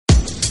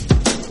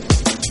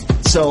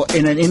So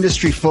in an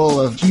industry full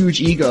of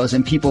huge egos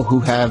and people who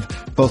have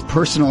both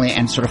personally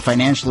and sort of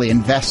financially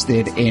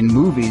invested in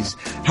movies,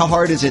 how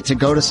hard is it to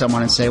go to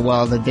someone and say,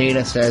 well, the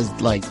data says,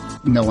 like,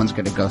 no one's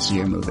going to go see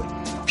your movie?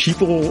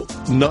 People,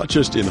 not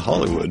just in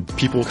Hollywood,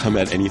 people come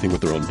at anything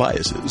with their own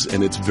biases,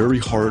 and it's very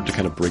hard to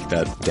kind of break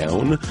that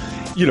down.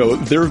 You know,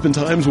 there have been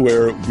times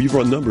where we've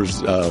run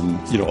numbers,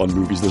 on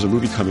movies. There's a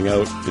movie coming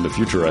out in the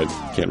future. I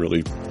can't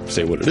really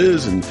say what it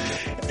is, and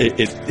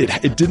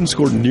it didn't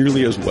score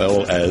nearly as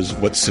well as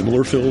what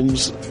similar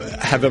films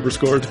have ever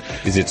scored.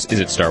 Is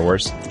it Star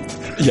Wars?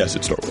 Yes,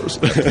 it's Star Wars.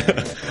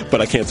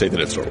 But I can't say that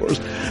it's Star Wars.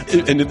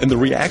 And the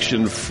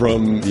reaction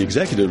from the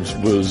executives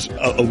was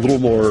a little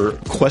more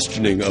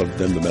questioning of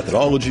them, the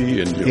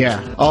methodology. And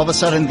yeah, all of a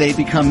sudden they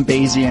become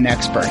Bayesian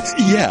experts.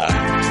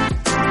 Yeah.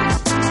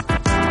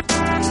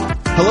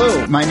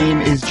 Hello, my name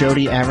is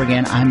Jody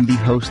Avirgan. I'm the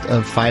host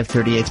of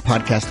 538's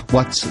podcast,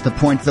 What's the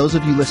Point? Those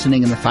of you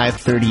listening in the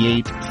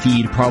 538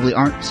 feed probably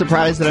aren't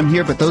surprised that I'm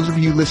here, but those of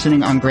you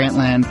listening on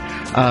Grantland,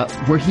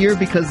 we're here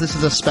because this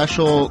is a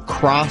special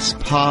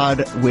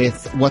cross-pod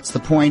with What's the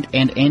Point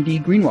and Andy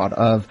Greenwald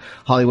of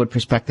Hollywood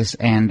Prospectus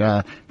and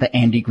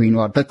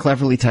the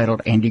cleverly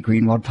titled Andy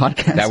Greenwald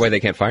podcast. That way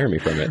they can't fire me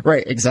from it.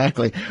 Right,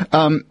 exactly.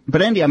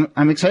 But Andy,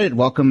 I'm excited.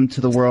 Welcome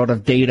to the world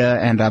of data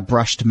and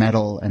brushed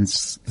metal and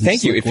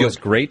Thank you. It feels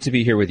great to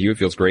be here with you. It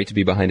feels great to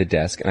be behind a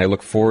desk, and I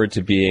look forward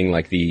to being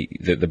like the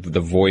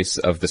voice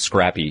of the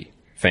scrappy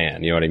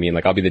fan. You know what I mean?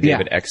 Like, I'll be the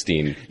David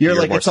Eckstein. You're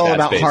like, it's all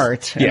about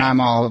heart, and I'm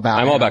all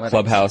about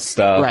Clubhouse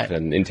stuff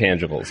and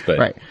intangibles. But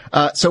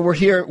right. So we're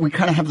here. We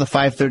kind of have the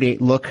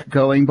 538 look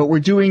going, but we're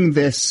doing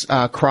this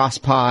cross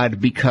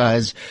pod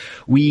because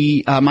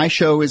my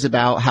show is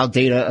about how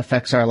data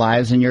affects our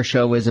lives, and your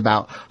show is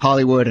about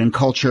Hollywood and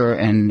culture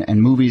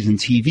and movies and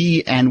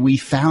TV. And we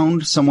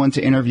found someone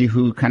to interview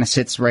who kind of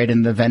sits right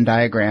in the Venn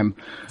diagram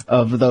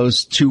of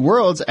those two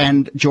worlds.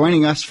 And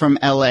joining us from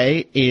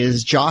LA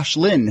is Josh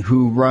Lynn,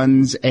 who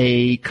runs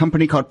a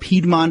company called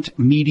Piedmont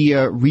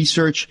Media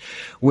Research,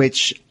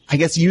 which I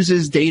guess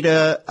uses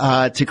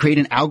data to create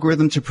an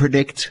algorithm to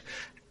predict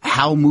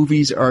how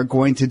movies are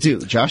going to do.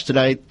 Josh, did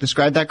I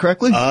describe that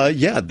correctly?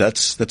 Yeah,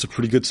 that's a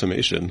pretty good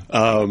summation.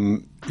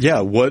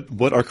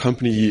 What our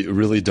company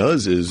really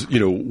does is,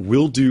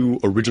 we'll do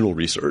original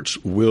research.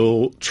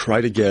 We'll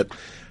try to get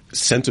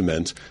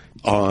sentiment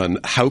on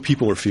how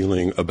people are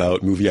feeling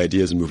about movie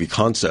ideas and movie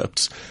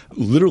concepts,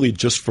 literally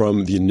just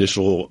from the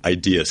initial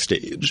idea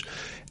stage.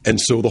 And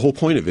so the whole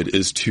point of it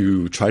is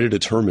to try to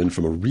determine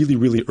from a really,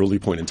 really early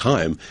point in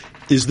time,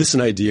 is this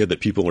an idea that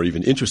people are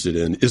even interested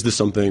in? Is this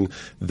something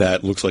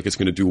that looks like it's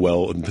going to do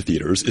well in the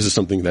theaters? Is this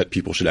something that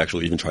people should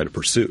actually even try to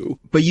pursue?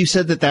 But you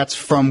said that that's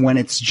from when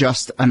it's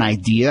just an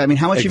idea. I mean,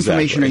 how much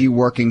information are you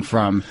working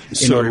from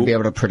in order to be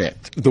able to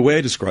predict? The way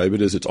I describe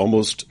it is it's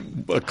almost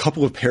a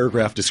couple of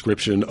paragraph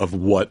description of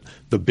what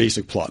the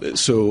basic plot is.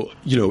 So,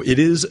 it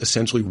is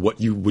essentially what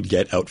you would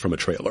get out from a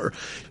trailer.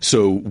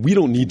 So we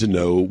don't need to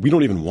know, we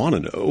don't even want to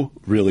know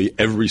really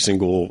every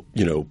single,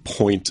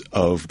 point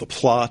of the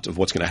plot of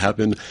what's going to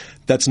happen.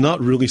 That's not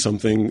really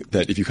something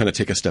that, if you kind of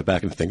take a step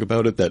back and think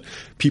about it, that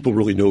people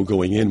really know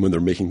going in when they're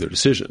making their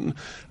decision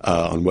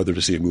on whether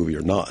to see a movie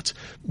or not.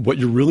 What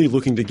you're really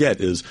looking to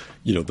get is,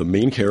 the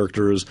main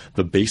characters,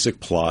 the basic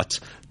plot,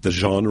 the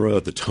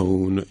genre, the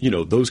tone,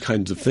 those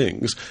kinds of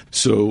things.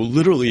 So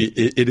literally,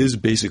 it is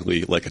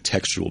basically like a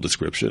textual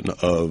description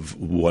of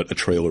what a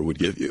trailer would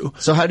give you.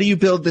 So how do you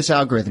build this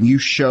algorithm? You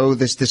show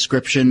this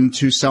description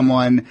to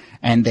someone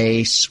and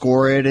they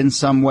score it in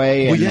some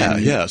way?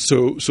 Yeah.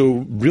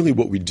 So really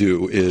what we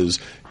do is,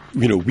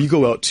 we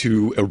go out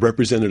to a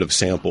representative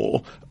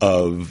sample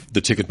of the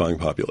ticket buying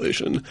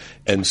population.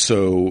 And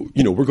so,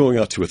 we're going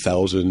out to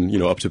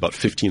 1,000, up to about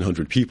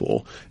 1,500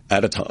 people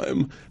at a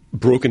time,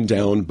 broken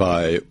down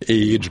by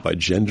age, by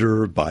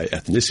gender, by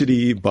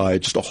ethnicity, by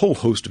just a whole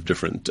host of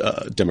different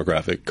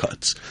demographic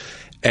cuts.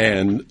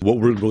 And what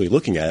we're really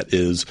looking at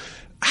is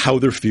how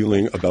they're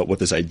feeling about what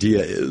this idea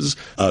is.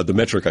 The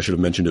metric, I should have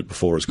mentioned it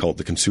before, is called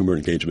the consumer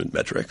engagement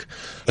metric.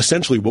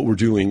 Essentially, what we're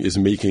doing is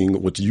making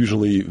what's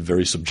usually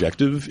very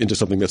subjective into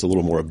something that's a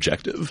little more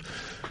objective.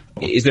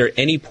 Is there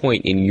any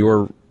point in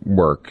your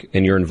work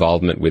and your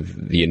involvement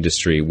with the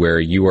industry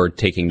where you are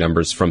taking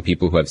numbers from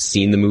people who have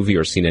seen the movie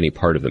or seen any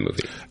part of the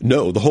movie?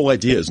 No, the whole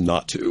idea is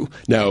not to.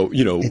 Now,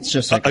 it's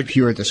just like a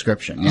pure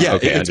description. Yeah,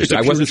 okay, understood.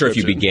 I wasn't sure if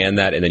you began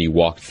that and then you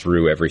walked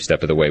through every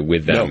step of the way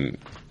with them.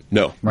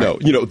 No.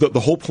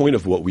 The whole point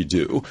of what we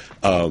do,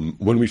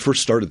 when we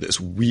first started this,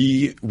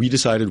 we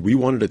decided we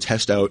wanted to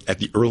test out at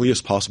the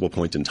earliest possible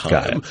point in time.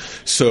 Got it.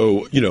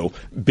 So,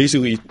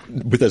 basically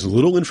with as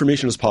little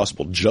information as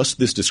possible, just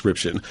this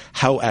description,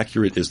 how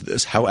accurate is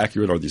this? How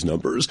accurate are these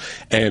numbers?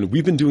 And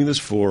we've been doing this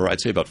for,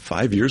 I'd say, about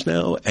 5 years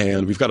now,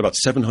 and we've got about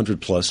 700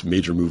 plus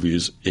major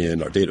movies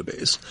in our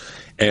database.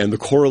 And the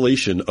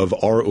correlation of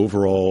our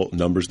overall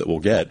numbers that we'll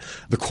get,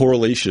 the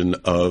correlation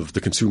of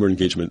the consumer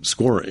engagement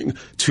scoring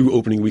to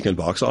opening weekend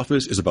box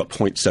office is about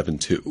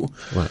 0.72,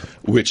 wow,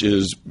 which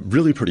is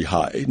really pretty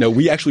high. Now,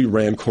 we actually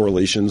ran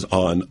correlations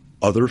on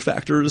other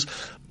factors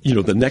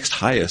the next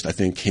highest, I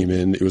think, came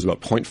in, it was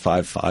about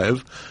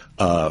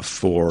 0.55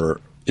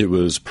 for... It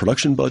was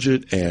production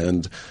budget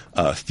and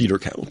theater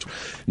count.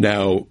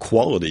 Now,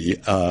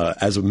 quality,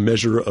 as a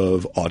measure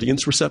of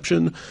audience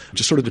reception,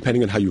 just sort of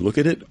depending on how you look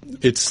at it,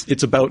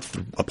 it's about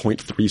a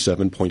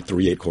 0.37,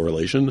 0.38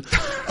 correlation.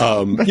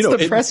 That's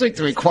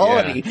depressing.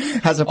 Quality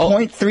has a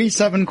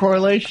 0.37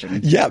 correlation.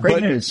 Yeah,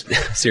 Great news.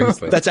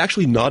 Seriously. That's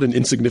actually not an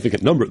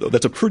insignificant number, though.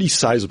 That's a pretty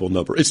sizable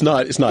number. It's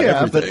not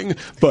everything,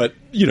 but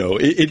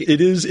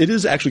it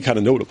is actually kind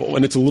of notable,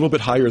 and it's a little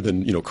bit higher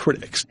than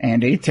critics.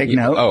 Andy, take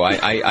note. Oh,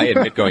 I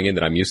admit going in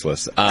that I'm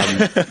useless.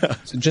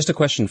 So just a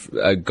question,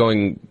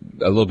 going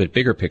a little bit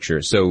bigger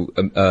picture. So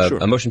Sure.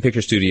 A motion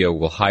picture studio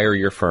will hire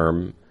your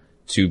firm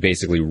to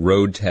basically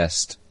road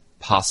test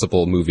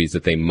possible movies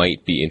that they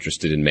might be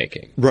interested in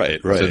making. Right.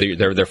 So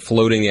they're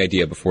floating the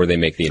idea before they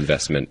make the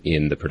investment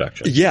in the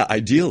production. Yeah,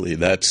 ideally,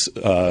 that's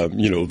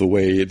the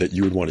way that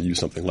you would want to use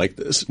something like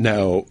this.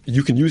 Now,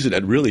 you can use it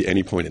at really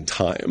any point in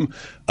time.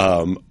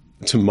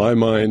 To my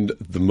mind,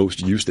 the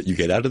most use that you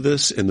get out of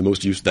this, and the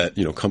most use that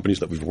companies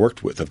that we've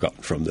worked with have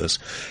gotten from this,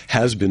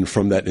 has been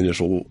from that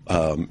initial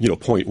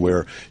point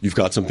where you've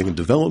got something in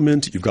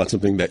development, you've got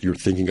something that you're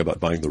thinking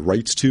about buying the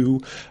rights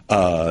to,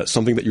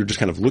 something that you're just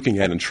kind of looking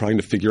at and trying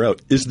to figure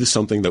out, is this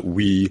something that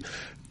we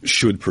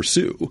should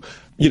pursue?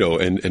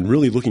 And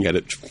really looking at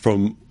it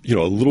from a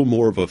little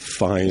more of a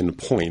fine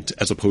point,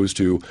 as opposed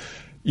to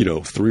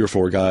 3 or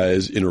 4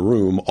 guys in a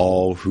room,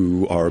 all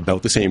who are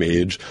about the same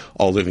age,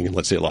 all living in,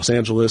 let's say, Los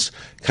Angeles,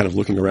 kind of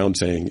looking around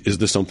saying, is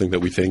this something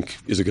that we think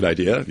is a good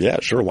idea? Yeah,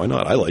 sure, why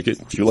not? I like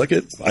it. Do you like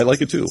it? I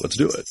like it too. Let's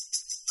do it.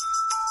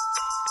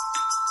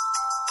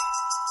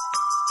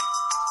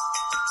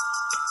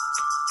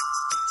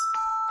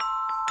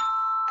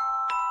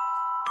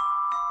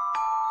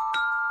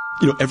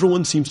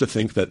 Everyone seems to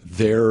think that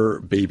their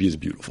baby is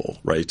beautiful,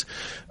 right?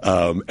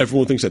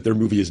 Everyone thinks that their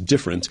movie is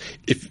different.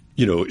 If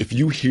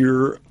you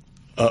hear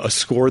a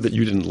score that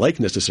you didn't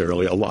like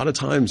necessarily, a lot of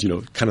times,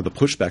 kind of the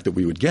pushback that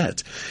we would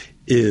get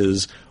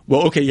is,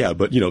 well, okay, yeah,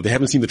 but, they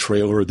haven't seen the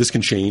trailer. This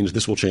can change.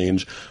 This will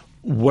change.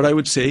 What I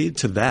would say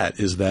to that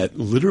is that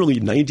literally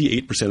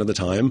 98% of the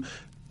time,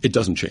 it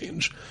doesn't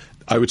change.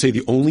 I would say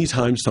the only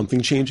time something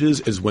changes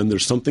is when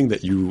there's something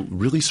that you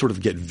really sort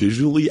of get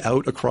visually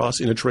out across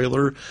in a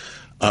trailer,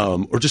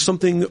 or just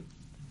something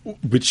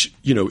which,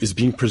 is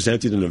being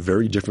presented in a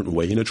very different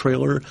way in a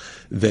trailer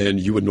than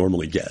you would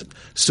normally get.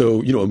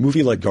 So, a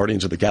movie like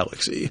Guardians of the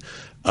Galaxy,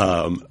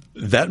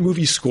 that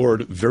movie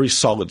scored very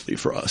solidly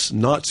for us,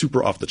 not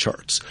super off the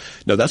charts.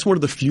 Now, that's one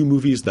of the few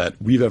movies that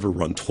we've ever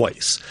run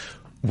twice.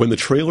 When the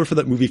trailer for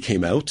that movie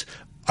came out,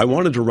 I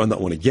wanted to run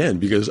that one again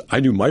because I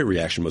knew my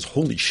reaction was,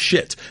 holy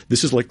shit,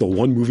 this is like the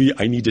one movie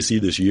I need to see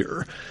this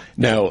year.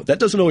 Now, that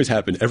doesn't always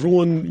happen.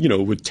 Everyone,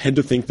 would tend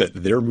to think that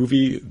their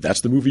movie,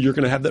 that's the movie you're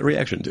going to have that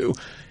reaction to.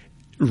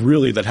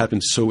 Really, that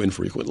happens so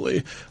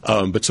infrequently.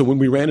 But so when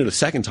we ran it a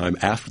second time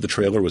after the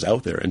trailer was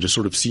out there and just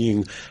sort of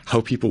seeing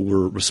how people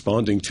were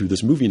responding to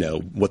this movie now,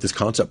 what this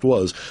concept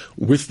was,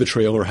 with the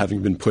trailer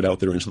having been put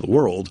out there into the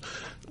world,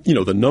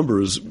 the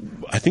numbers,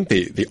 I think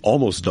they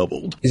almost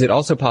doubled. Is it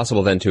also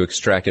possible then to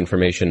extract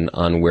information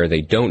on where they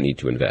don't need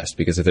to invest?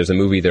 Because if there's a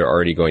movie they're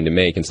already going to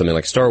make, and something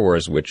like Star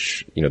Wars,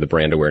 which, the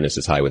brand awareness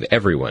is high with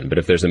everyone, but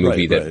if there's a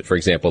movie that, for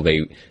example,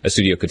 a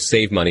studio could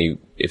save money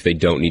if they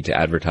don't need to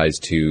advertise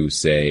to,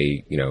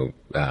 say,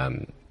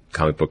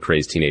 comic book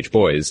crazed teenage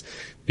boys,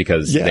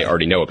 because they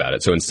already know about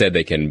it. So instead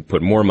they can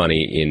put more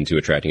money into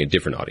attracting a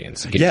different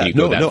audience. Can you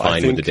go that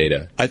fine with the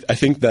data? I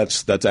think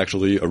that's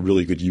actually a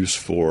really good use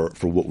for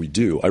what we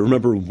do. I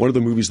remember one of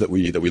the movies that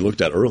we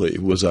looked at early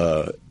was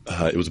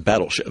it was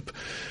Battleship,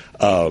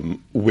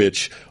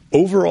 which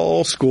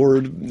overall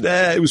scored,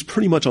 it was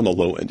pretty much on the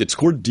low end. It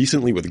scored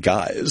decently with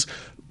guys,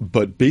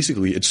 but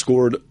basically it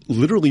scored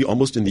literally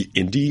almost in the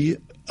indie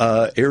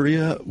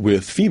area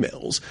with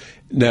females.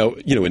 Now,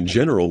 in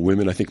general,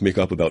 women, I think, make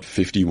up about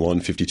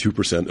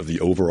 52% of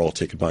the overall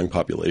ticket buying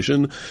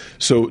population.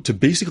 So to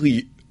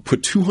basically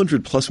put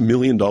 $200+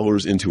 million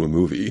into a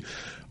movie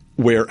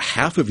where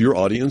half of your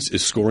audience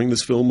is scoring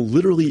this film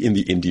literally in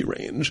the indie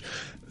range,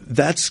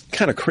 that's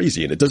kind of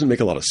crazy, and it doesn't make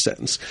a lot of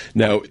sense.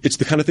 Now, it's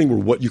the kind of thing where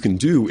what you can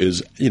do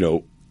is,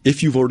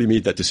 if you've already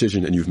made that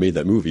decision and you've made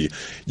that movie,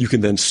 you can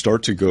then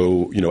start to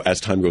go,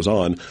 as time goes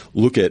on,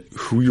 look at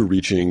who you're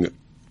reaching,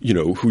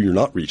 who you're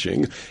not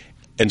reaching,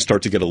 and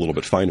start to get a little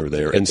bit finer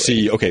there and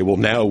see, okay, well,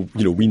 now,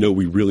 we know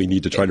we really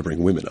need to try to bring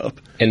women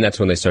up. And that's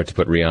when they start to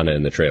put Rihanna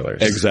in the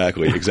trailers.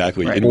 Exactly.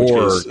 Right.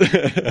 Or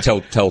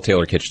tell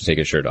Taylor Kitsch to take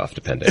his shirt off,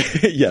 depending.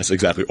 Yes,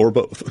 exactly. Or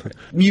both.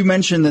 You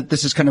mentioned that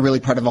this is kind of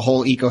really part of a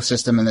whole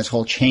ecosystem and this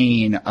whole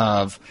chain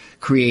of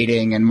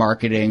creating and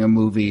marketing a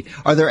movie.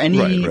 Are there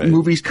any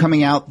movies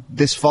coming out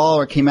this fall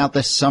or came out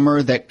this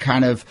summer that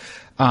kind of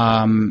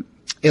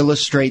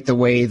illustrate the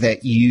way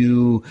that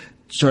you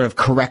sort of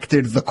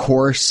corrected the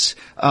course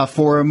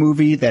for a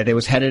movie, that it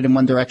was headed in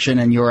one direction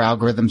and your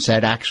algorithm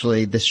said,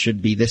 actually, this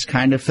should be this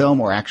kind of film,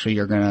 or actually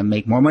you're going to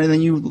make more money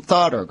than you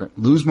thought or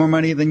lose more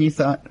money than you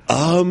thought?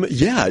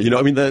 Yeah,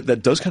 I mean,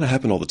 that does kind of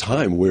happen all the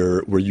time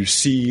where you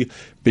see,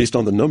 based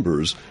on the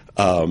numbers,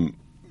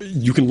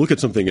 you can look at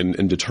something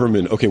and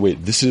determine, okay,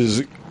 wait, this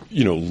is,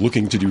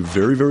 looking to do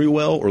very, very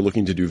well or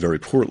looking to do very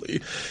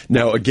poorly.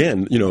 Now,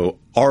 again,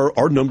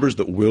 our numbers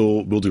that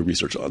we'll do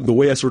research on, the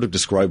way I sort of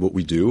describe what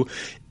we do,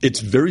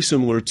 it's very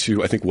similar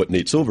to, I think, what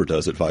Nate Silver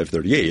does at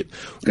 538,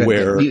 Good.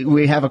 where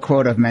we have a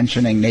quote of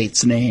mentioning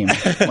Nate's name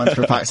once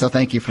per so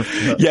thank you for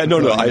yeah,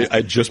 no,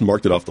 I just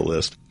marked it off the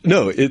list.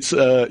 No, it's,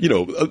 a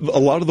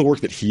lot of the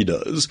work that he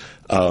does,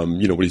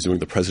 when he's doing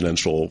the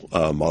presidential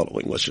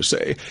modeling, let's just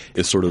say,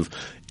 is sort of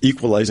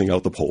equalizing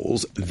out the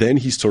polls. Then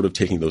he's sort of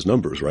taking those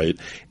numbers, right,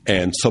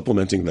 and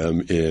supplementing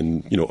them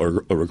in,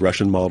 a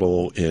regression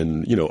model,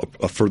 in,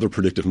 a further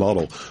predictive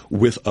model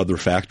with other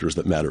factors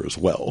that matter as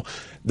well.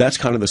 That's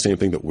kind of the same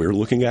thing that we're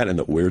looking at and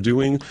that we're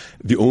doing.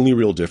 The only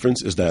real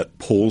difference is that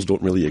polls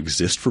don't really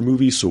exist for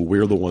movies, so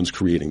we're the ones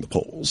creating the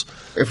polls.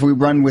 If we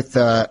run with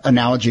the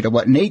analogy to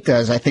what Nate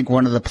does, I think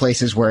one of the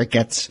places where it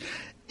gets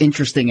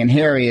interesting and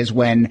hairy is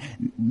when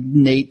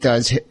Nate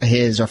does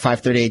his, or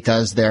 538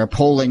 does their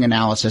polling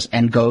analysis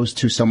and goes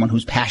to someone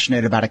who's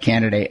passionate about a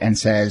candidate and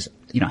says,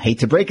 hate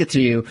to break it to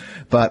you,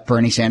 but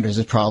Bernie Sanders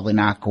is probably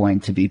not going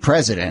to be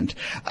president.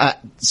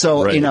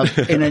 So, right.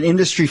 In an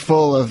industry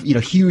full of,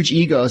 huge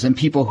egos and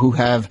people who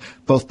have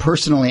both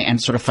personally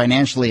and sort of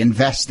financially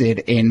invested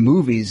in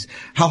movies,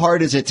 how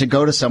hard is it to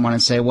go to someone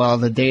and say, well,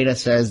 the data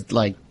says,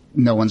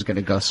 no one's going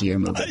to go see your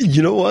movie?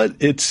 You know what?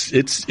 It's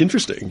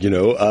interesting.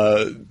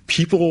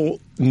 People,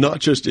 not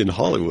just in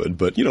Hollywood,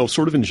 but,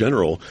 sort of in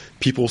general,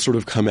 people sort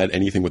of come at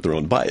anything with their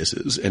own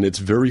biases. And it's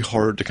very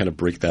hard to kind of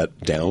break that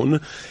down.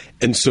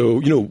 And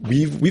so,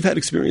 we've had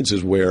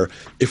experiences where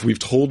if we've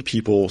told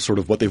people sort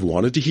of what they've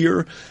wanted to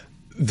hear,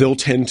 they'll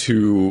tend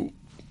to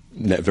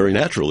very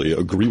naturally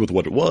agree with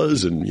what it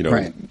was and,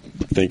 right.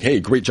 think, hey,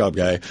 great job,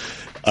 guy.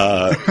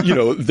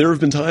 There have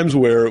been times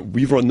where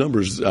we've run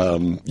numbers,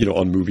 on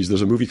movies.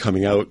 There's a movie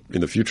coming out in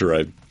the future.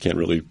 I can't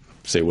really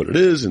say what it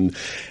is, and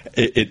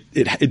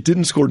it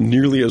didn't score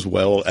nearly as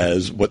well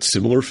as what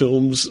similar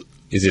films.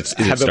 Is it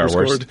Star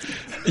Wars?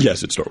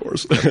 Yes, it's Star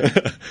Wars.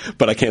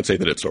 But I can't say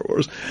that it's Star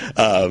Wars.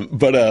 And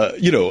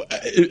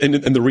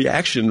the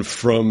reaction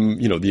from,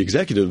 the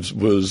executives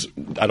was,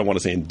 I don't want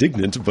to say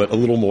indignant, but a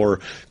little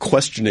more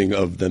questioning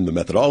of then the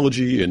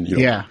methodology and,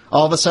 Yeah.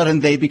 All of a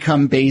sudden they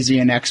become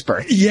Bayesian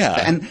experts. Yeah.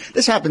 And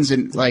this happens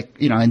in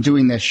in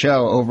doing this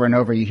show over and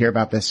over, you hear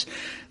about this.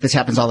 This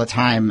happens all the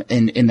time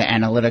in the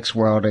analytics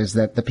world, is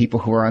that the people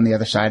who are on the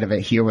other side of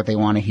it hear what they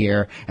want to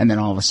hear and then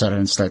all of a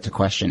sudden start to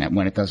question it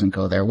when it doesn't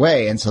go their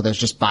way. And so there's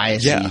just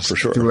biases for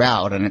sure.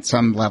 throughout. And at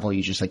some level,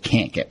 you just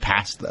can't get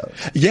past those.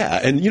 Yeah.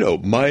 And,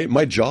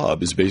 my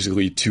job is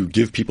basically to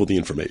give people the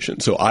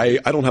information. So I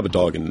don't have a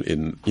dog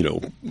in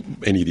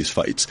any of these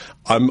fights.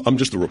 I'm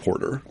just the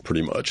reporter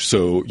pretty much.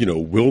 So,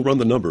 we'll run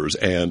the numbers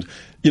and,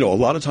 a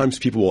lot of times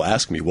people will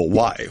ask me, well,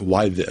 why?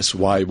 Why this?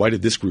 Why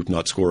did this group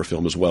not score a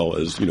film as well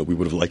as, we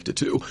would have liked it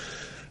to?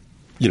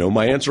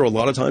 My answer a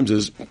lot of times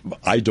is,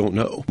 I don't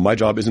know. My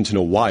job isn't to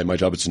know why. My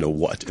job is to know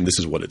what. And this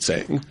is what it's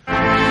saying.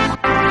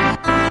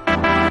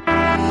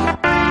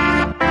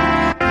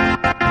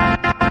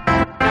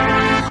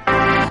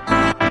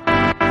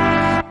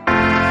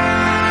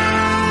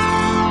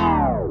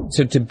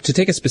 So to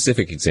take a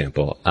specific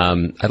example,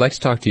 I'd like to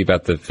talk to you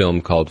about the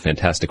film called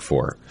Fantastic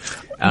Four.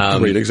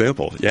 Great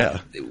example, yeah.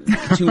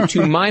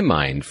 To my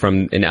mind,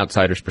 from an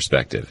outsider's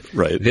perspective,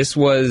 right. This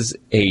was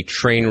a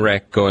train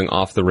wreck going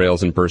off the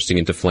rails and bursting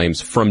into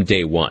flames from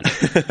day one.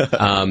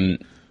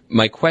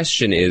 My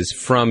question is,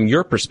 from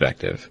your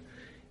perspective,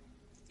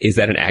 is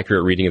that an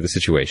accurate reading of the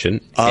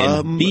situation?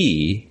 And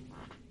B,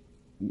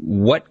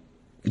 what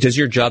does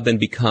your job then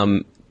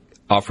become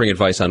offering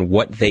advice on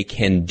what they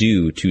can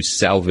do to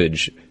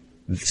salvage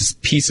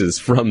pieces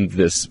from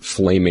this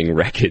flaming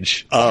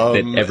wreckage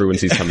that everyone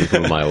sees coming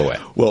from a mile away?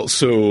 Well,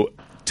 so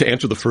to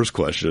answer the first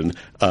question,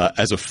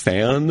 as a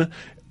fan,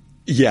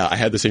 yeah, I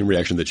had the same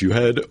reaction that you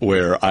had,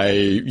 where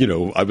I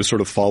was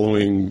sort of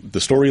following the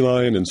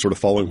storyline and sort of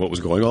following what was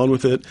going on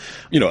with it.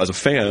 As a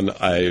fan,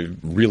 I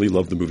really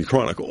loved the movie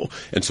Chronicle,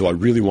 and so I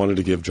really wanted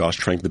to give Josh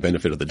Trank the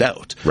benefit of the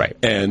doubt. Right.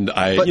 And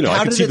I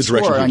how could see the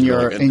direction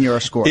on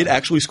your score. It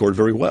actually scored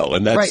very well,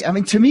 and that's right. I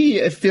mean, to me,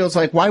 it feels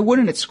like, why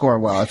wouldn't it score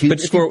well? If you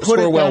put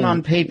it down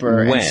on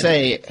paper and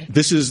say,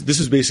 this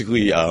is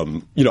basically,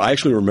 I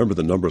actually remember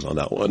the numbers on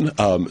that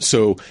one.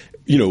 So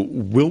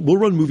we'll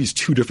run movies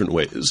two different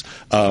ways.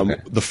 Okay.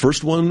 The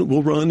first one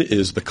we'll run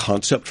is the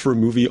concept for a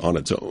movie on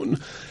its own.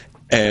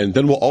 And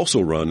then we'll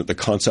also run the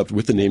concept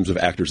with the names of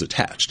actors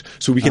attached.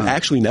 So we can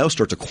actually now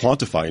start to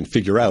quantify and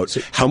figure out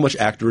how much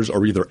actors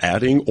are either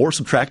adding or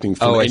subtracting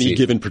from any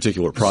given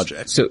particular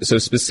project. So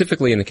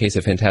specifically in the case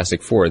of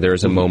Fantastic Four, there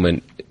is a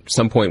moment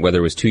some point, whether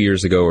it was 2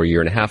 years ago or a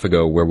year and a half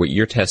ago, where what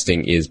you're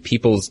testing is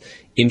people's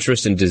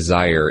interest and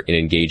desire in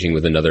engaging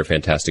with another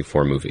Fantastic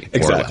Four movie.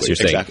 Exactly. You're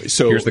saying, exactly.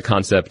 So here's the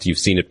concept. You've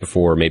seen it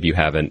before. Maybe you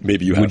haven't.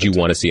 Maybe you haven't. Would you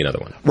want to see another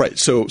one? Right.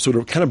 So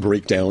to kind of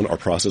break down our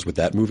process with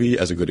that movie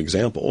as a good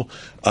example,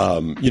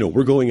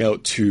 we're going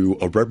out to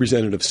a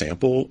representative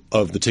sample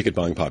of the ticket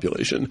buying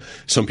population.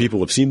 Some people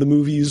have seen the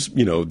movies,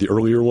 the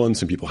earlier ones.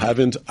 Some people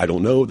haven't. I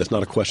don't know. That's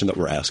not a question that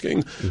we're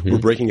asking. Mm-hmm. We're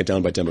breaking it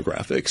down by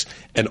demographics.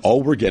 And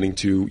all we're getting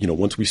to,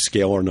 once we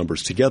scale our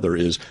numbers together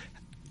is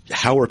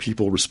how are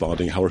people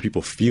responding? How are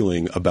people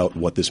feeling about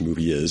what this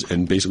movie is,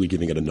 and basically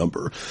giving it a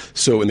number.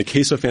 So in the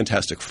case of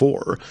Fantastic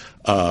Four,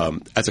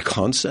 as a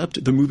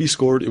concept, the movie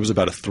scored, it was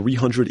about a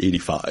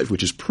 385,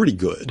 which is pretty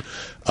good.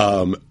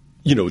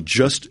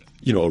 Just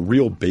a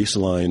real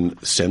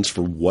baseline sense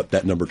for what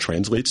that number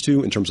translates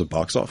to in terms of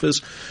box office.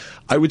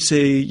 I would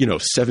say,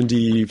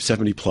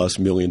 $70 plus $1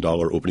 million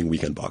opening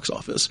weekend box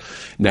office.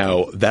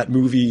 Now, that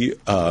movie,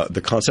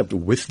 the concept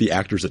with the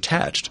actors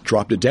attached,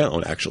 dropped it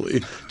down,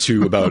 actually,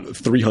 to about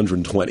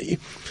 320.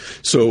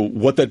 So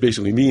what that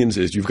basically means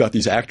is you've got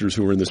these actors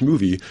who are in this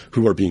movie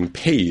who are being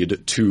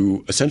paid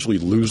to essentially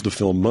lose the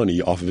film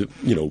money off of it,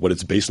 what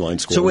its baseline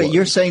score was. So wait,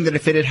 you're saying that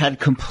if it had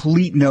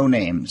complete no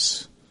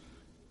names,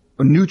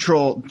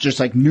 neutral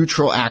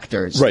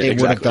actors, right, they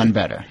exactly. would have done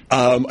better.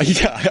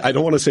 I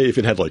don't want to say if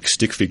it had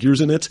stick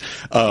figures in it.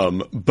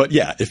 But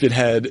yeah, if it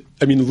had,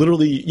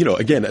 literally,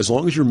 again, as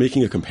long as you're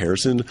making a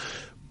comparison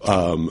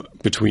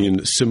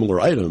between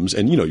similar items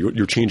and,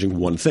 you're changing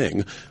one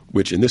thing,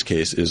 which in this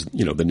case is,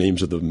 the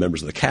names of the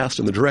members of the cast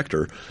and the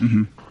director.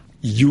 Mm-hmm.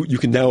 You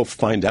can now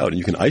find out and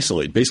you can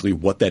isolate basically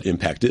what that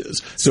impact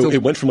is. So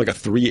it went from a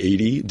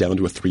 380 down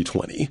to a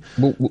 320.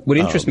 Well, what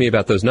interests me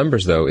about those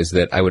numbers, though, is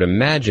that I would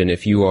imagine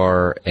if you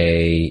are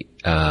a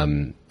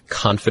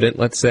confident,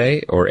 let's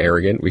say, or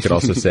arrogant, we could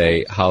also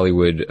say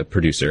Hollywood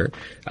producer,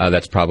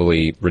 that's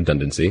probably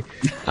redundancy,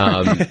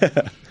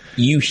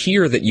 you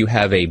hear that you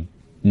have a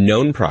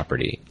known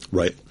property,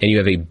 right, and you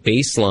have a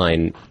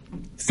baseline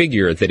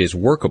figure that is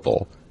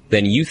workable,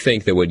 then you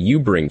think that what you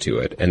bring to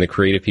it and the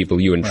creative people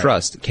you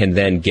entrust can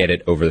then get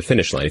it over the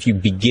finish line. If you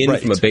begin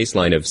from a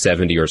baseline of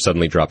 70 or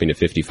suddenly dropping to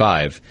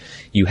 55,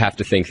 you have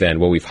to think then,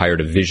 well, we've hired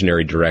a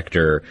visionary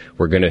director.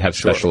 We're going to have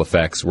special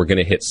effects. We're going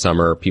to hit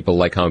summer. People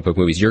like comic book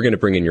movies. You're going to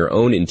bring in your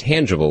own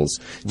intangibles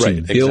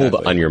to build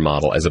on your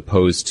model as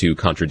opposed to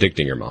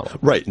contradicting your model.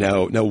 Right.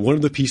 Now, one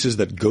of the pieces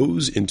that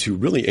goes into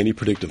really any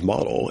predictive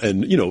model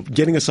and,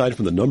 getting aside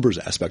from the numbers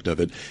aspect of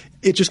it,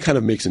 it just kind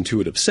of makes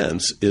intuitive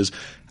sense is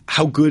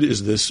how good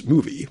is this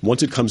movie?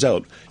 Once it comes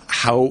out,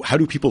 how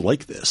do people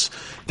like this?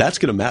 That's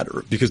going to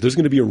matter because there's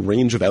going to be a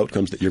range of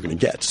outcomes that you're going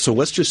to get. So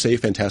let's just say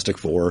Fantastic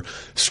Four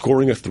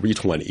scoring a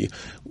 320.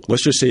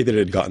 Let's just say that it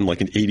had gotten an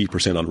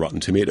 80% on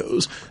Rotten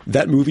Tomatoes.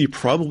 That movie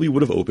probably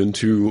would have opened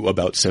to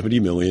about 70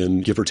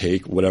 million, give or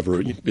take,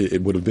 whatever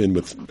it would have been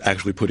with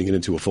actually putting it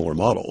into a fuller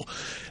model.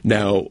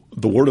 Now,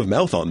 the word of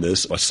mouth on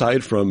this,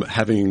 aside from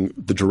having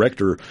the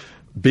director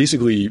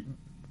basically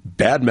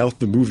badmouthed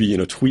the movie in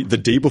a tweet the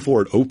day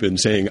before it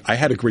opened saying, I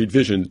had a great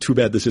vision, too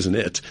bad this isn't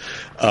it.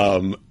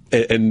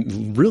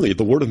 And really,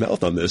 the word of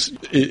mouth on this,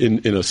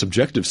 in a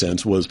subjective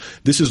sense, was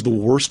this is the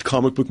worst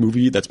comic book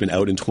movie that's been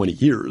out in 20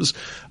 years.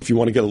 If you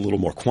want to get a little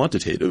more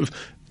quantitative,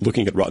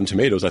 looking at Rotten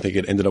Tomatoes, I think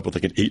it ended up with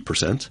an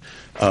 8%.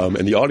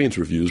 And the audience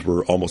reviews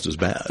were almost as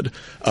bad.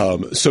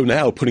 So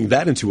now putting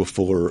that into a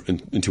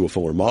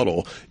fuller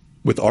model,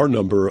 with our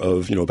number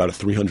of, about a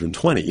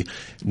 320,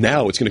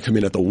 now it's going to come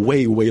in at the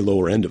way, way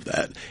lower end of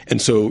that.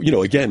 And so,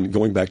 again,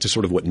 going back to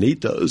sort of what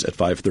Nate does at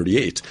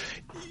 538,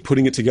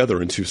 putting it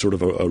together into sort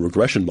of a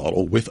regression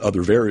model with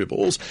other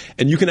variables.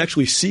 And you can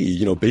actually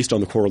see, based on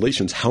the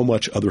correlations, how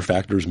much other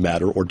factors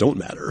matter or don't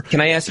matter.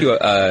 Can I ask you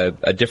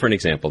a different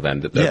example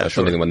then?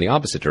 Something that went in the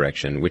opposite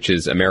direction, which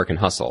is American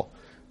Hustle,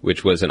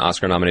 which was an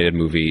Oscar-nominated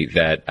movie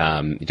that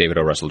David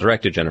O. Russell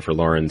directed, Jennifer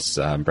Lawrence,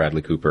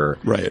 Bradley Cooper,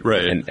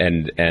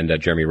 and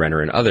Jeremy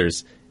Renner and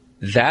others.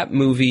 That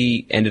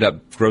movie ended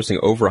up grossing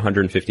over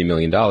 $150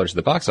 million at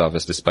the box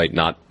office, despite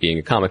not being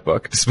a comic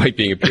book, despite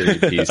being a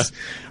period piece,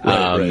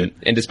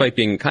 and despite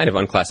being kind of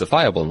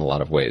unclassifiable in a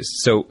lot of ways.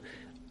 So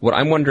what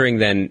I'm wondering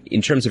then,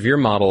 in terms of your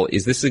model,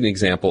 is this an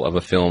example of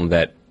a film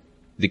that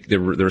the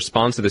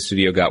response that the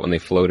studio got when they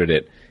floated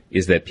it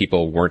is that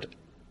people weren't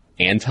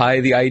anti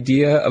the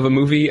idea of a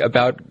movie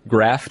about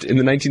graft in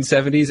the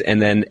 1970s,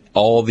 and then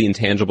all the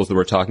intangibles that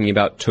we're talking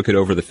about took it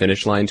over the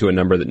finish line to a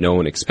number that no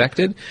one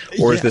expected?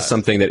 Or is this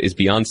something that is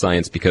beyond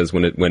science because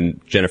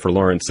when Jennifer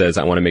Lawrence says,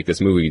 I want to make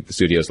this movie, the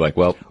studio's like,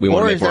 well, we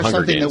want to make more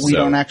Hunger Games. Or is there something that we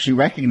don't actually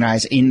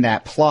recognize in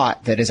that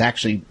plot that is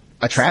actually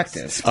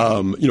attractive?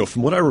 From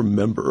what I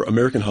remember,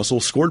 American Hustle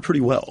scored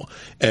pretty well.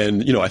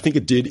 And, I think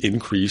it did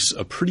increase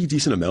a pretty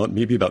decent amount,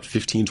 maybe about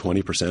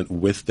 15-20%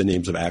 with the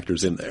names of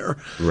actors in there.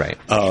 Right.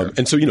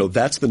 And so,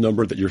 that's the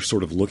number that you're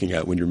sort of looking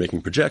at when you're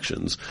making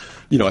projections.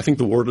 I think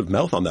the word of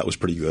mouth on that was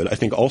pretty good. I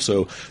think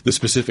also the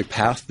specific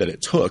path that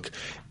it took,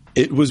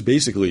 It was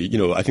basically,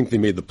 I think they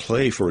made the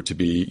play for it to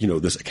be,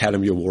 this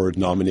Academy Award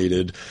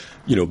nominated,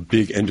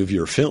 big end of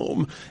year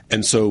film.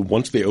 And so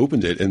once they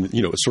opened it and,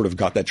 it sort of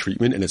got that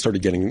treatment and it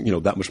started getting,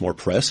 that much more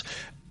press,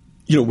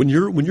 when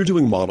you're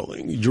doing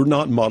modeling, you're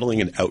not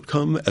modeling an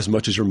outcome as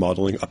much as you're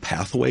modeling a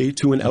pathway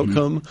to an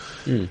outcome.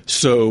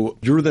 So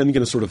you're then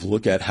going to sort of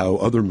look at how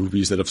other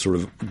movies that have sort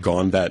of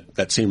gone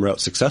that same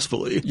route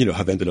successfully,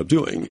 have ended up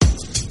doing.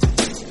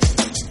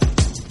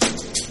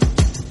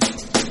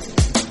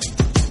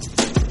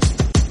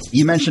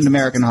 You mentioned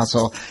American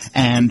Hustle,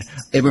 and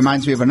it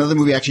reminds me of another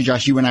movie, actually,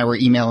 Josh, you and I were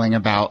emailing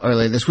about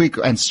earlier this week,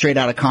 and Straight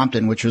Outta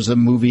Compton, which was a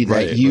movie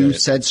that you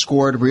said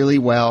scored really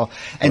well,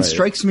 and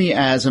strikes me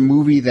as a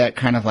movie that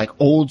kind of like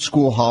old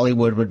school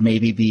Hollywood would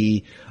maybe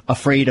be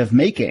afraid of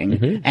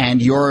making,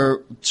 and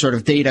your sort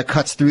of data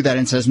cuts through that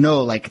and says,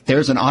 no, like,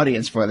 there's an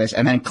audience for this.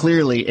 And then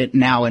clearly it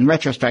now, in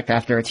retrospect,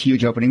 after its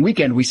huge opening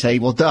weekend, we say,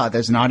 well, duh,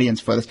 there's an audience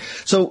for this.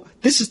 So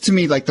this is, to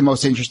me, like the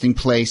most interesting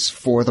place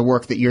for the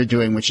work that you're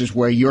doing, which is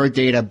where your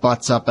data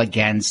butts up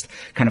against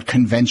kind of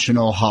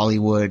conventional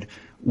Hollywood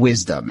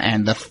wisdom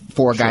and the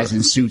four guys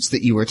in suits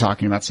that you were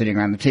talking about sitting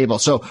around the table.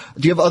 So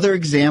do you have other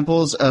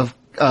examples of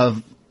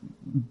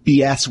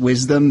BS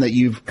wisdom that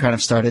you've kind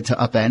of started to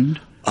upend?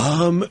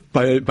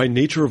 By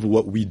nature of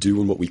what we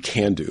do and what we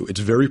can do, it's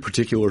very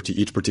particular to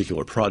each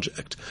particular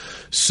project.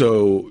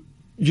 So,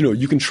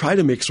 you can try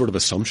to make sort of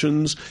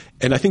assumptions,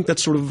 and I think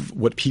that's sort of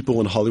what people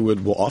in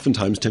Hollywood will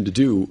oftentimes tend to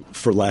do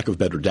for lack of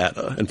better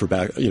data and for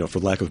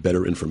lack of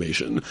better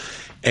information.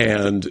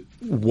 And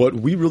what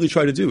we really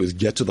try to do is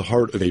get to the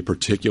heart of a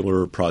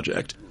particular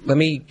project. Let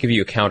me give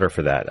you a counter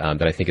for that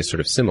that I think is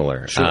sort of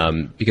similar.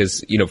 Sure.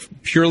 Because,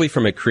 purely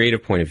from a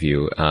creative point of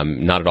view,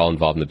 not at all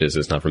involved in the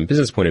business, not from a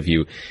business point of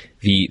view,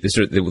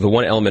 the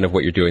one element of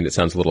what you're doing that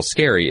sounds a little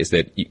scary is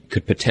that you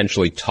could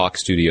potentially talk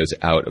studios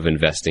out of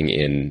investing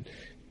in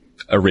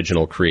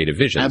original creative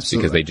visions.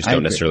 Absolutely. Because they just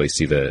don't necessarily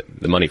see the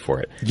money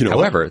for it.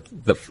 However,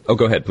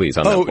 go ahead, please.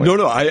 On that point.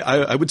 No,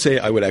 I would say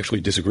I would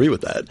actually disagree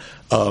with that.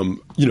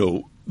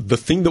 The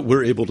thing that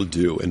we're able to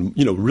do, and,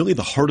 really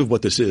the heart of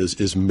what this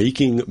is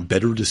making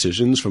better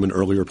decisions from an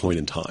earlier point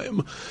in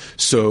time.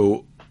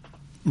 So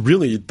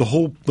really, the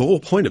whole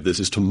point of this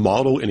is to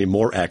model in a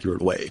more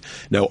accurate way.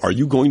 Now, are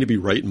you going to be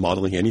right in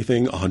modeling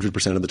anything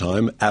 100% of the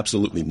time?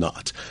 Absolutely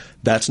not.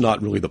 That's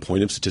not really the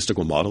point of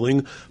statistical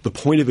modeling. The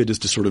point of it is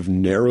to sort of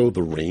narrow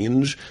the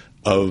range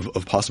of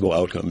possible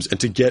outcomes and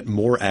to get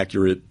more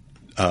accurate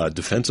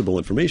defensible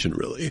information,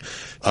 really.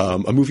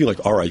 A movie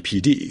like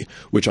R.I.P.D.,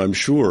 which I'm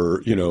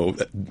sure,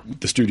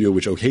 the studio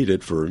which okayed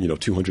it for,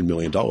 $200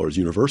 million,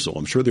 Universal,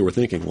 I'm sure they were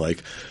thinking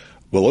like,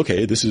 well,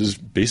 okay, this is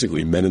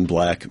basically Men in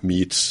Black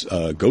meets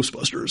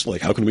Ghostbusters.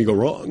 Like, how can we go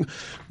wrong?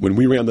 When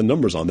we ran the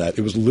numbers on that,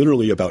 it was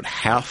literally about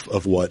half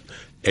of what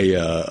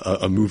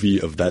a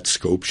movie of that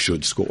scope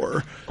should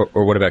score.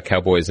 Or what about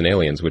Cowboys and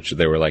Aliens, which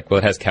they were like, well,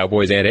 it has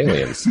cowboys and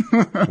aliens.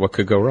 What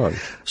could go wrong?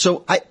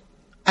 So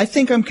I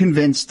think I'm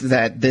convinced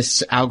that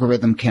this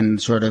algorithm can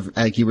sort of,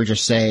 like you were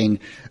just saying,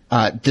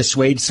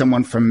 dissuade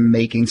someone from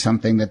making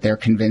something that they're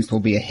convinced will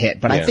be a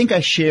hit. But I think I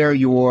share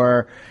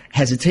your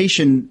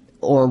hesitation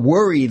or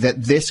worry that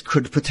this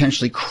could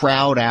potentially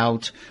crowd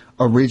out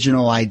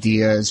original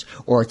ideas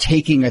or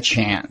taking a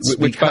chance.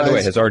 Which, by the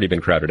way, has already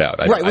been crowded out.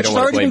 Which has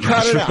already been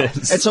crowded out.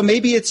 And so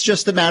maybe it's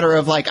just a matter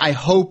of like, I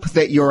hope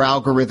that your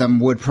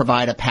algorithm would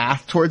provide a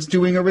path towards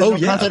doing original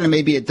content, and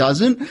maybe it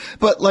doesn't.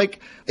 But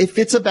like, if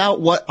it's about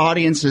what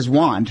audiences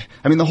want,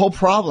 I mean, the whole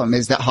problem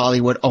is that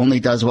Hollywood only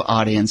does what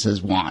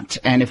audiences want.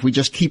 And if we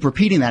just keep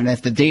repeating that, and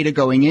if the data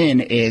going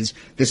in is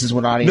this is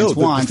what audience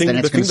wants, then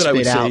it's going to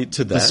spit out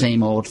the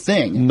same old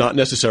thing. Not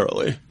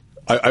necessarily.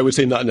 I would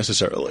say not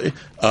necessarily.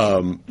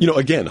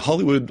 Again,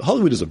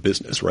 Hollywood is a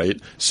business, right?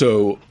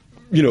 So,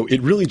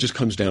 it really just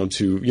comes down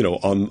to,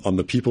 on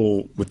the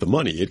people with the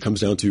money, it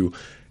comes down to,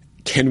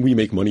 can we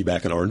make money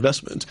back on our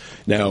investment?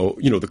 Now,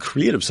 the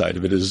creative side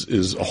of it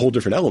is a whole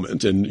different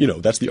element. And,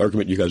 that's the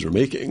argument you guys are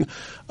making.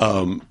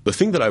 The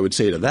thing that I would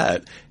say to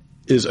that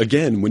is,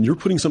 again, when you're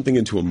putting something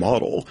into a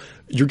model,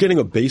 you're getting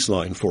a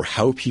baseline for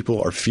how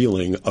people are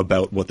feeling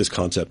about what this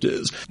concept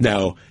is.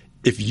 Now,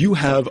 if you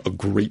have a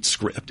great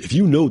script, if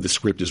you know the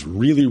script is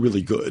really,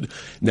 really good,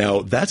 now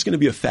that's going to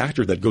be a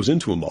factor that goes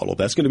into a model.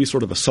 That's going to be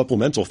sort of a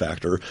supplemental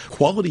factor.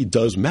 Quality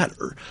does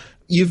matter.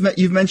 You've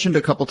mentioned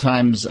a couple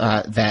times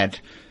that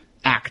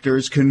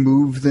actors can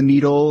move the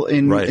needle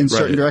in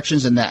certain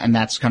directions, and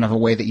that's kind of a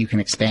way that you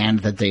can expand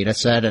the data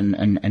set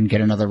and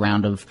get another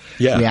round of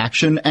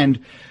reaction.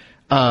 And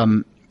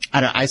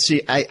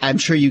I'm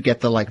sure you get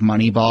the like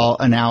Moneyball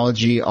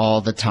analogy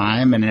all the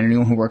time, and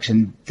anyone who works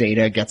in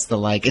data gets the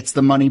like, it's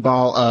the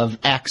Moneyball of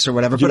X or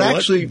whatever. But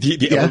actually,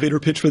 the elevator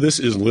pitch for this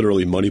is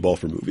literally Moneyball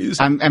for movies.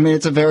 I mean,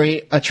 it's a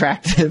very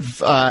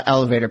attractive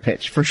elevator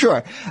pitch for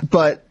sure.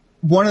 But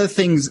one of the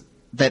things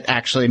that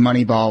actually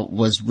Moneyball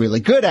was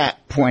really good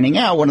at pointing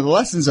out, one of the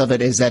lessons of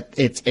it is that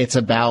it's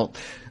about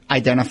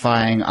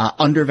identifying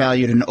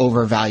undervalued and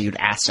overvalued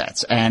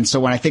assets. And so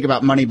when I think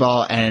about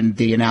Moneyball and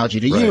the analogy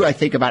to you, I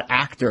think about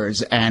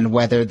actors and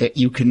whether that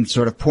you can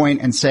sort of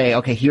point and say,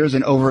 okay, here's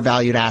an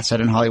overvalued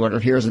asset in Hollywood, or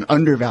here's an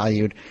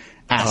undervalued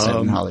asset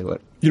in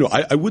Hollywood.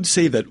 I would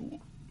say that,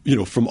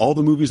 from all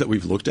the movies that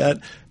we've looked at,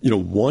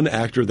 one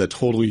actor that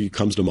totally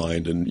comes to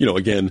mind, and,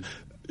 again,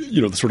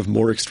 the sort of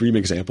more extreme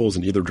examples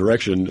in either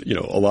direction,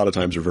 a lot of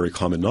times are very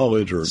common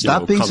knowledge or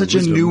Stop being such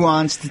wisdom. a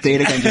nuanced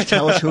data guy. Just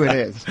tell us who it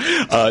is.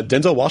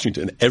 Denzel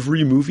Washington.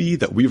 Every movie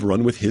that we've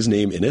run with his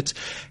name in it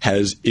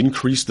has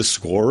increased the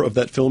score of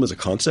that film as a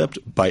concept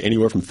by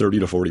anywhere from 30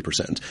 to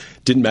 40%.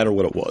 Didn't matter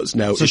what it was.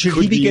 Now, so should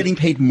he be getting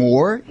paid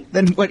more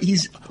than what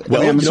he's?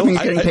 Well, I'm assuming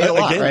he's getting paid a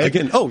lot, right?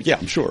 Again, oh yeah,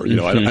 I'm sure.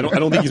 I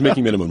don't think he's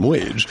making minimum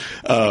wage.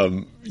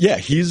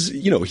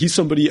 He's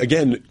somebody.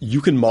 Again, you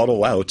can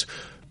model out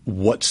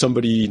what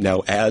somebody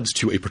now adds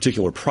to a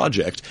particular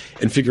project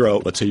and figure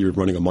out, let's say you're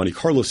running a Monte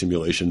Carlo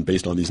simulation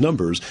based on these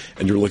numbers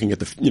and you're looking at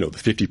the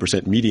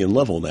 50% median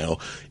level now.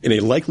 In a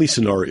likely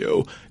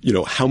scenario,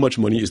 how much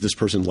money is this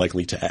person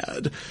likely to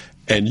add?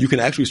 And you can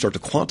actually start to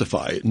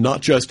quantify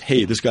not just,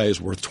 hey, this guy is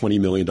worth $20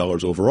 million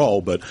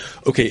overall, but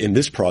okay, in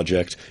this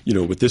project,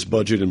 with this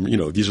budget and,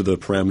 these are the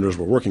parameters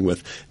we're working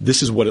with,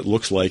 this is what it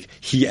looks like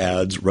he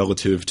adds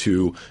relative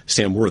to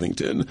Sam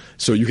Worthington.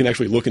 So you can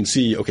actually look and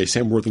see, okay,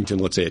 Sam Worthington,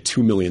 let's say at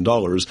 $2 million,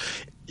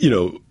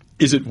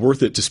 is it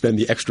worth it to spend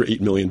the extra $8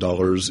 million,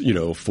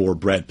 for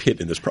Brad Pitt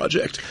in this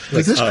project?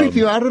 Does this creep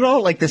you out at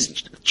all? Like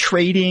this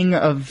trading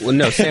of... Well,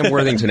 no, Sam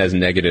Worthington has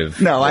negative...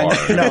 I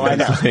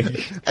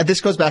know.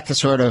 This goes back to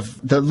sort of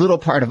the little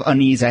part of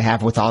unease I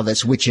have with all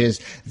this, which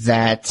is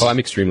that... Well, I'm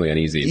extremely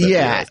uneasy.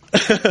 Yeah.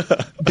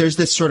 There's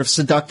this sort of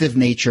seductive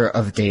nature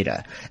of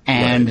data.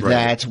 And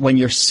that when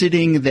you're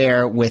sitting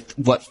there with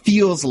what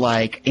feels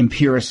like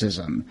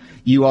empiricism,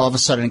 you all of a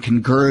sudden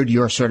can gird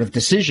your sort of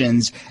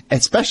decisions,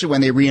 especially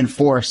when they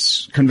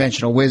reinforce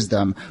conventional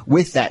wisdom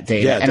with that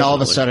data. Yeah, and definitely. all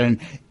of a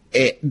sudden,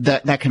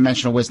 that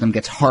conventional wisdom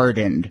gets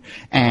hardened.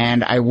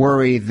 And I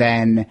worry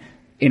then,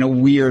 in a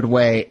weird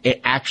way,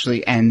 it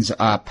actually ends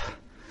up...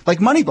 Like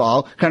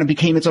Moneyball kind of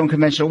became its own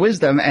conventional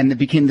wisdom, and it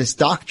became this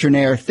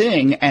doctrinaire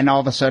thing, and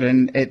all of a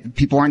sudden,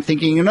 people aren't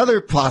thinking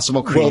another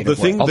possible creative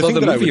way. Although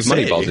the movie of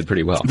Moneyball did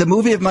pretty well. The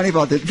movie of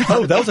Moneyball did...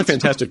 Oh, that was a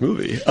fantastic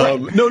movie.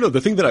 No,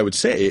 the thing that I would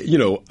say,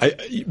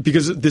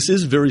 because this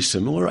is very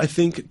similar, I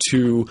think,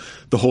 to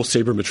the whole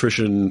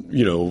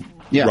sabermetrician,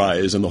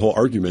 rise and the whole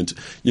argument,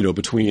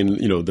 between,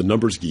 the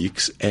numbers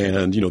geeks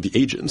and, the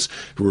agents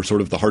who are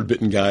sort of the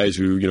hard-bitten guys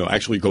who,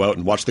 actually go out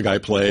and watch the guy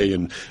play.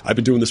 And I've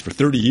been doing this for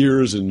 30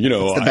 years and,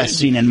 It's the best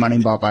scene in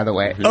Moneyball, by the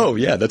way. Oh,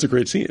 yeah, that's a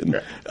great scene.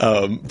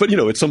 But,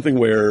 it's something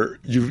where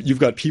you've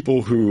got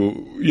people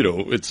who,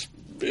 it's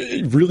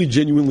really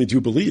genuinely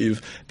do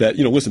believe that,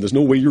 listen, there's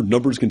no way your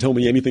numbers can tell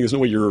me anything. There's no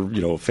way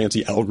your,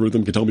 fancy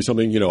algorithm can tell me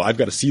something. I've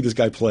got to see this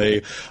guy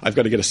play. I've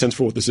got to get a sense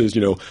for what this is.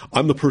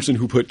 I'm the person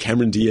who put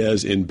Cameron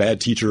Diaz in Bad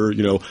Teacher.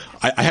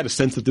 I had a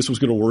sense that this was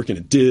going to work and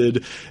it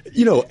did.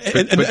 Put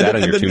that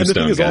on your tombstone, the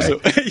thing is also,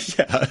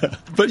 yeah.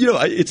 But,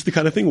 it's the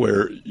kind of thing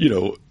where,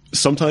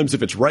 sometimes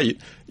if it's right,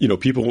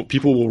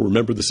 people will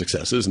remember the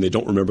successes and they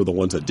don't remember the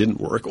ones that didn't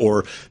work,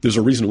 or there's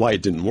a reason why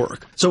it didn't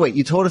work. So wait,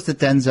 you told us that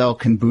Denzel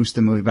can boost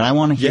the movie, but I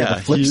want to hear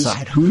the flip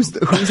side. Who's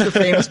the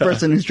famous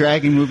person who's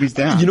dragging movies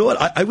down? You know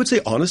what? I would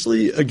say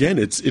honestly, again,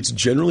 it's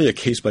generally a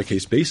case by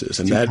case basis,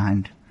 and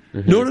kind.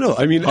 No.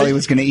 I mean,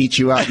 Hollywood's going to eat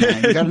you out,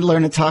 man. You got to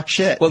learn to talk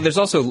shit. Well, there's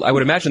also, I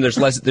would imagine there's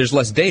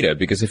less data,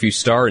 because if you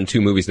star in 2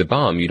 movies that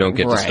bomb, you don't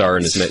get to star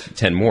in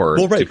 10 more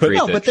to create the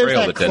trail but there's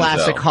that Denzel.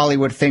 classic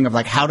Hollywood thing of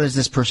like, how does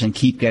this person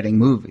keep getting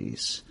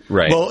movies?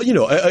 Right. Well,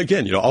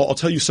 again, I'll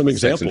tell you some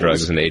examples. Sex and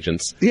drugs and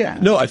agents. Yeah.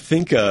 No, I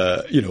think,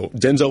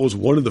 Denzel was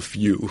one of the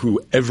few who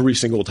every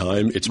single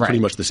time it's pretty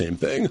much the same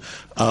thing.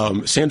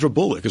 Sandra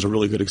Bullock is a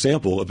really good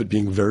example of it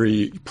being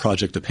very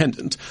project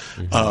dependent.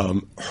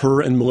 Mm-hmm.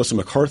 Her and Melissa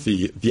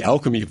McCarthy, the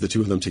alchemy of the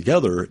two of them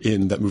together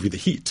in that movie, The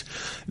Heat,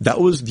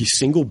 that was the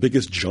single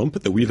biggest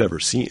jump that we've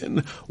ever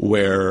seen,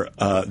 where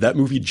that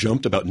movie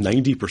jumped about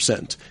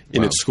 90%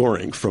 in its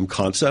scoring from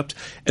concept.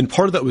 And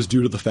part of that was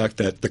due to the fact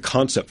that the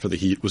concept for The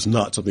Heat was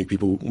not something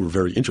people were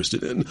very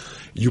interested in.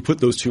 You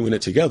put those two in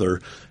it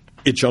together,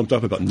 it jumped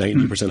up about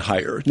 90%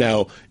 higher.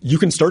 Now, you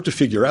can start to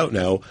figure out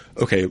now,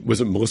 okay, was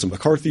it Melissa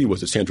McCarthy?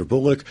 Was it Sandra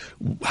Bullock?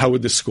 How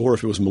would this score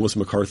if it was Melissa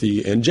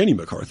McCarthy and Jenny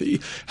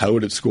McCarthy? How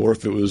would it score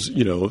if it was,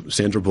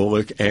 Sandra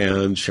Bullock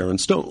and Sharon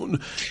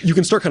Stone? You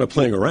can start kind of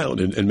playing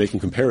around and making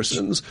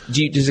comparisons.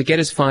 Does it get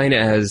as fine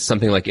as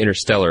something like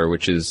Interstellar,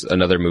 which is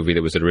another movie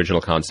that was an original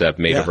concept,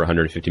 made over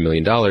 $150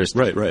 million?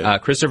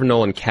 Right. Christopher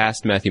Nolan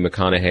cast Matthew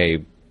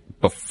McConaughey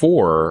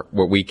before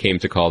what we came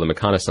to call the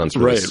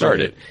McConaissance really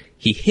started.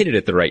 He hit it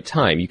at the right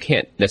time. You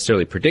can't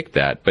necessarily predict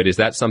that, but is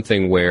that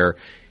something where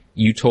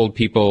you told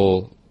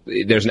people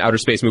there's an outer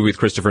space movie with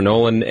Christopher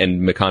Nolan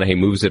and McConaughey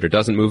moves it or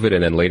doesn't move it,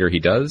 and then later he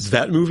does?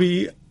 That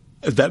movie,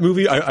 That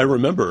movie, I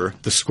remember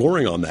the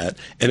scoring on that,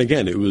 and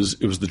again, it was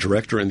the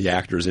director and the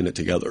actors in it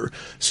together.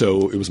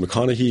 So it was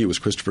McConaughey, it was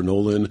Christopher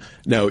Nolan.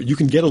 Now, you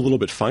can get a little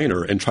bit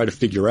finer and try to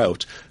figure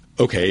out,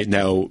 okay,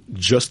 now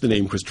just the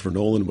name Christopher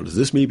Nolan, what does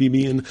this maybe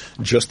mean?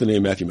 Just the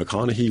name Matthew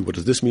McConaughey, what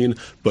does this mean?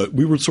 But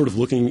we were sort of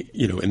looking,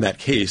 in that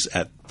case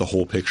at the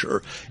whole picture.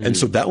 Mm-hmm. And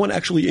so that one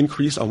actually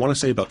increased, I want to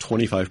say about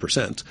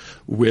 25%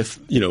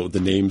 with,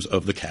 the names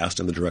of the cast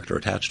and the director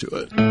attached to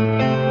it.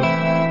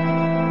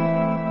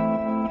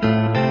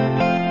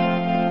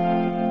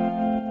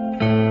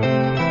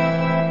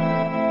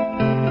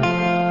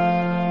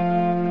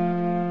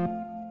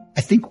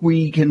 I think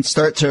we can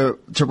start to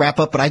wrap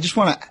up, but I just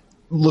want to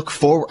look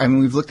forward. I mean,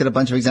 we've looked at a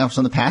bunch of examples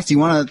in the past. Do you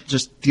want to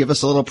just give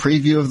us a little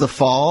preview of the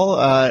fall?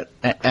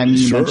 And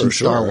you mentioned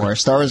Star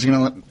Wars. Star Wars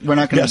we're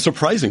not going to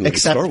surprisingly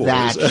accept Star Wars.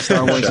 That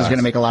Star Wars is going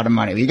to make a lot of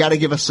money. You got to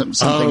give us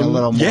something a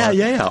little more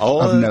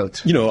of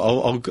note.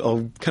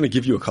 I'll kind of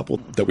give you a couple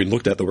that we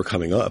looked at that were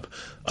coming up.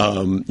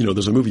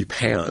 There's a movie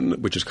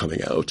Pan, which is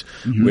coming out,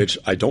 which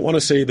I don't want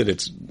to say that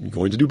it's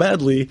going to do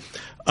badly.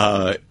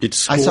 I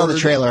saw the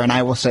trailer, and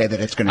I will say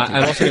that it's going to.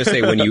 I'm also going to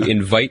say when you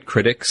invite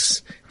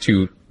critics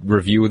to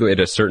review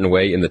it a certain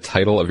way in the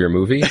title of your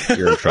movie,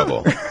 you're in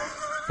trouble. I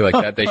feel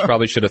like that they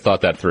probably should have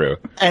thought that through.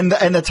 And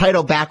the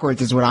title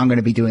backwards is what I'm going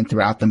to be doing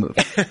throughout the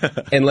movie.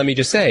 And let me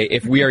just say,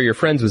 if We Are Your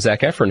Friends with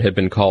Zac Efron had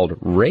been called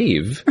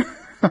Rave,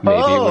 maybe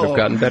it would have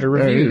gotten better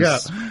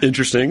reviews.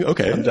 Interesting.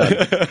 Okay. I'm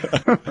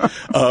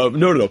done.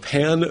 No.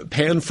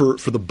 Pan for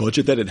the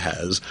budget that it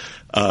has,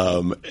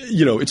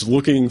 it's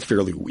looking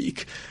fairly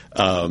weak.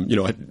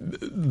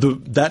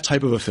 That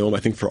type of a film, I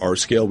think for our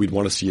scale, we'd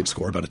want to see it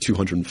score about a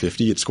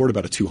 250. It scored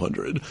about a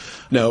 200.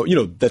 Now,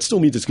 that still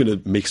means it's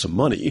going to make some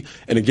money.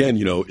 And again,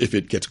 if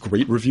it gets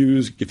great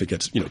reviews, if it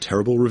gets,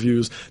 terrible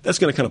reviews, that's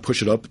going to kind of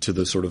push it up to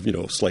the sort of,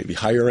 slightly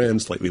higher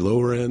end, slightly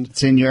lower end.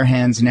 It's in your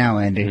hands now,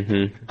 Andy.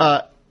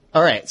 Mm-hmm.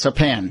 All right. So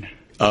Pan.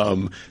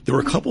 There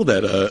were a couple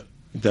that I'm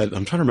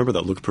trying to remember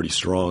that looked pretty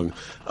strong.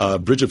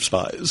 Bridge of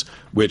Spies,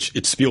 which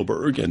it's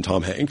Spielberg and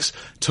Tom Hanks.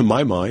 To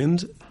my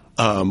mind,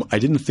 I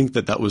didn't think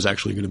that was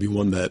actually going to be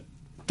one that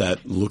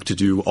looked to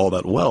do all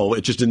that well.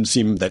 It just didn't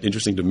seem that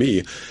interesting to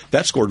me.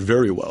 That scored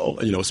very well,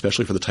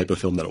 especially for the type of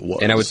film that it was.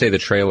 And I would say the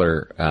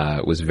trailer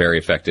was very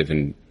effective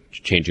in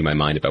changing my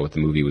mind about what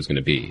the movie was going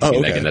to be. Okay.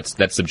 Again,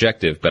 that's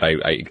subjective, but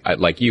I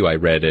like you, I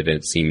read it and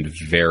it seemed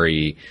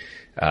very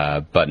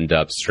buttoned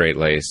up,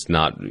 straight-laced,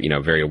 not,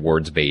 very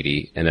awards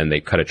baity. And then they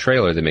cut a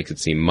trailer that makes it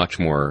seem much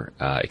more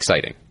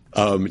exciting.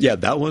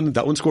 That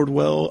one scored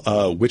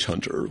well. Witch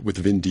Hunter with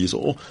Vin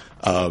Diesel.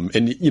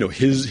 And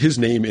his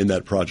name in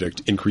that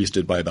project increased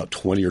it by about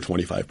 20 or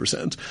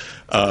 25%.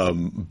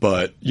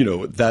 But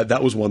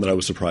that was one that I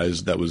was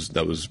surprised that was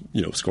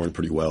scoring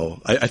pretty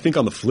well. I think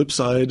on the flip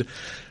side,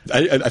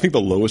 I think the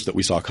lowest that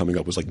we saw coming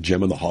up was like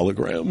Gem and the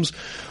Holograms,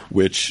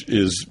 which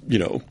is,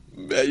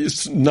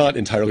 it's not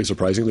entirely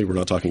surprisingly. We're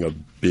not talking a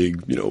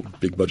big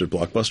budget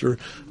blockbuster.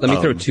 Let me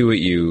throw two at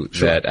you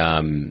sure. that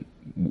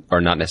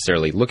are not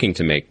necessarily looking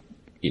to make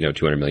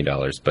 $200 million,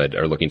 but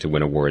are looking to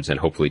win awards and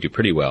hopefully do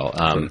pretty well.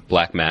 Sure.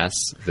 Black Mass,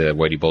 the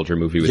Whitey Bulger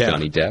movie with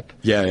Johnny Depp.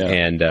 Yeah.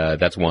 And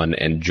that's one.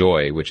 And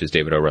Joy, which is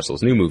David O.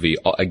 Russell's new movie,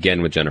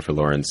 again with Jennifer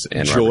Lawrence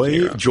and Robert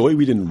De Niro. Joy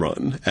we didn't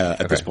run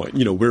at this point.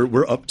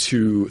 We're up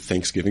to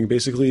Thanksgiving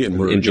basically, and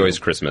we're Enjoy's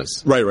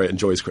Christmas. Right.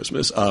 Enjoy's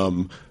Christmas.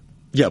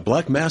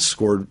 Black Mass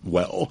scored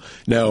well.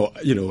 Now,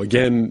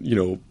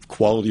 again,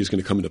 quality is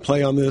going to come into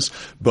play on this,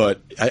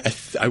 but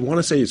I want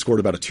to say it scored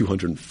about a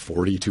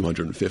 240,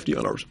 250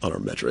 on our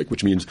metric,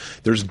 which means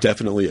there's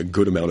definitely a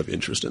good amount of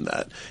interest in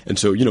that. And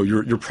so,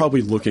 you're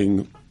probably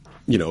looking,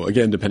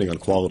 again, depending on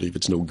quality, if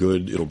it's no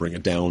good, it'll bring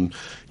it down.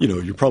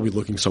 You're probably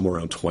looking somewhere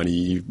around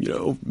 $20,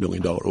 $1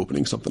 million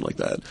opening, something like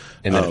that.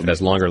 And then if it has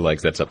longer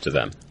legs, that's up to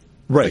them.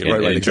 Right, in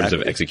exactly. terms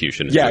of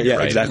execution. Yeah,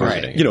 exactly.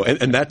 Right.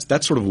 And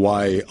that's sort of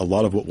why a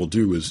lot of what we'll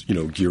do is,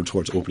 geared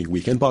towards opening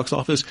weekend box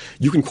office.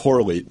 You can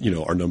correlate,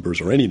 our numbers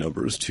or any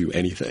numbers to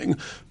anything,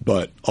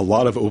 but a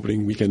lot of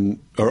opening weekend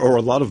or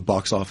a lot of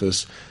box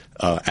office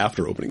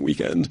after opening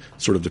weekend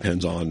sort of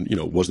depends on,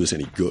 was this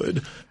any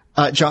good?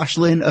 Josh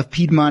Lynn of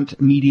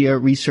Piedmont Media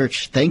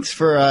Research, thanks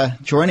for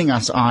joining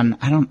us on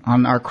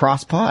our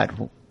cross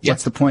pod.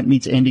 What's the Point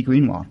meets Andy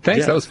Greenwald.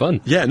 Thanks, that was fun.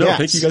 Yeah, no,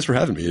 thank you guys for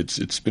having me.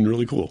 It's been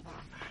really cool.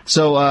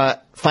 So,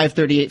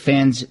 538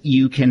 fans,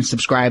 you can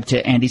subscribe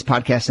to Andy's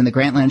podcast in the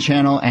Grantland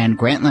channel, and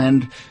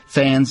Grantland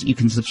fans, you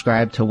can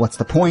subscribe to What's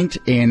the Point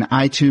in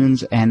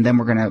iTunes, and then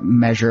we're going to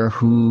measure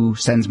who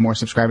sends more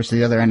subscribers to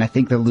the other, and I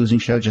think the losing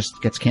show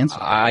just gets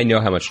canceled. I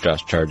know how much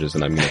Josh charges,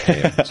 and I'm going to pay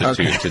him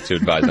to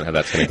advise on how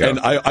that's going to go. And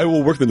I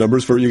will work the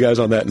numbers for you guys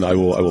on that, and I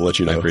will let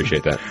you know. I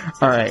appreciate that.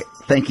 All right.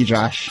 Thank you,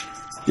 Josh.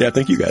 Yeah,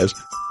 thank you guys.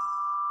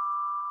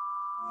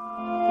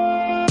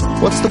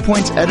 What's the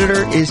Point's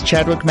editor is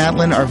Chadwick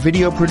Matlin. Our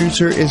video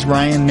producer is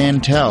Ryan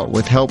Nantel,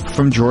 with help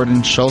from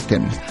Jordan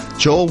Shulkin.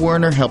 Joel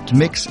Werner helped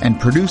mix and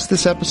produce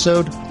this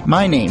episode.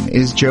 My name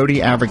is Jody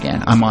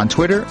Avirgan. I'm on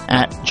Twitter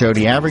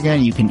 @Jody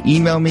Avirgan. You can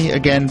email me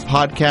again,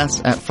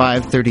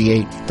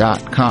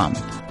 podcasts@538.com.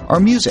 Our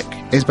music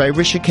is by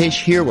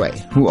Rishikesh Hirway,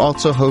 who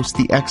also hosts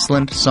the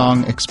excellent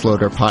Song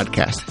Exploder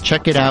podcast.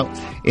 Check it out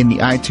in the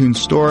iTunes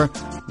store.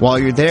 While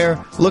you're there,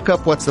 look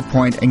up What's the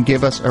Point and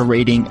give us a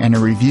rating and a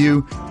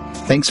review.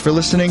 Thanks for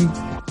listening.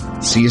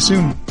 See you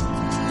soon.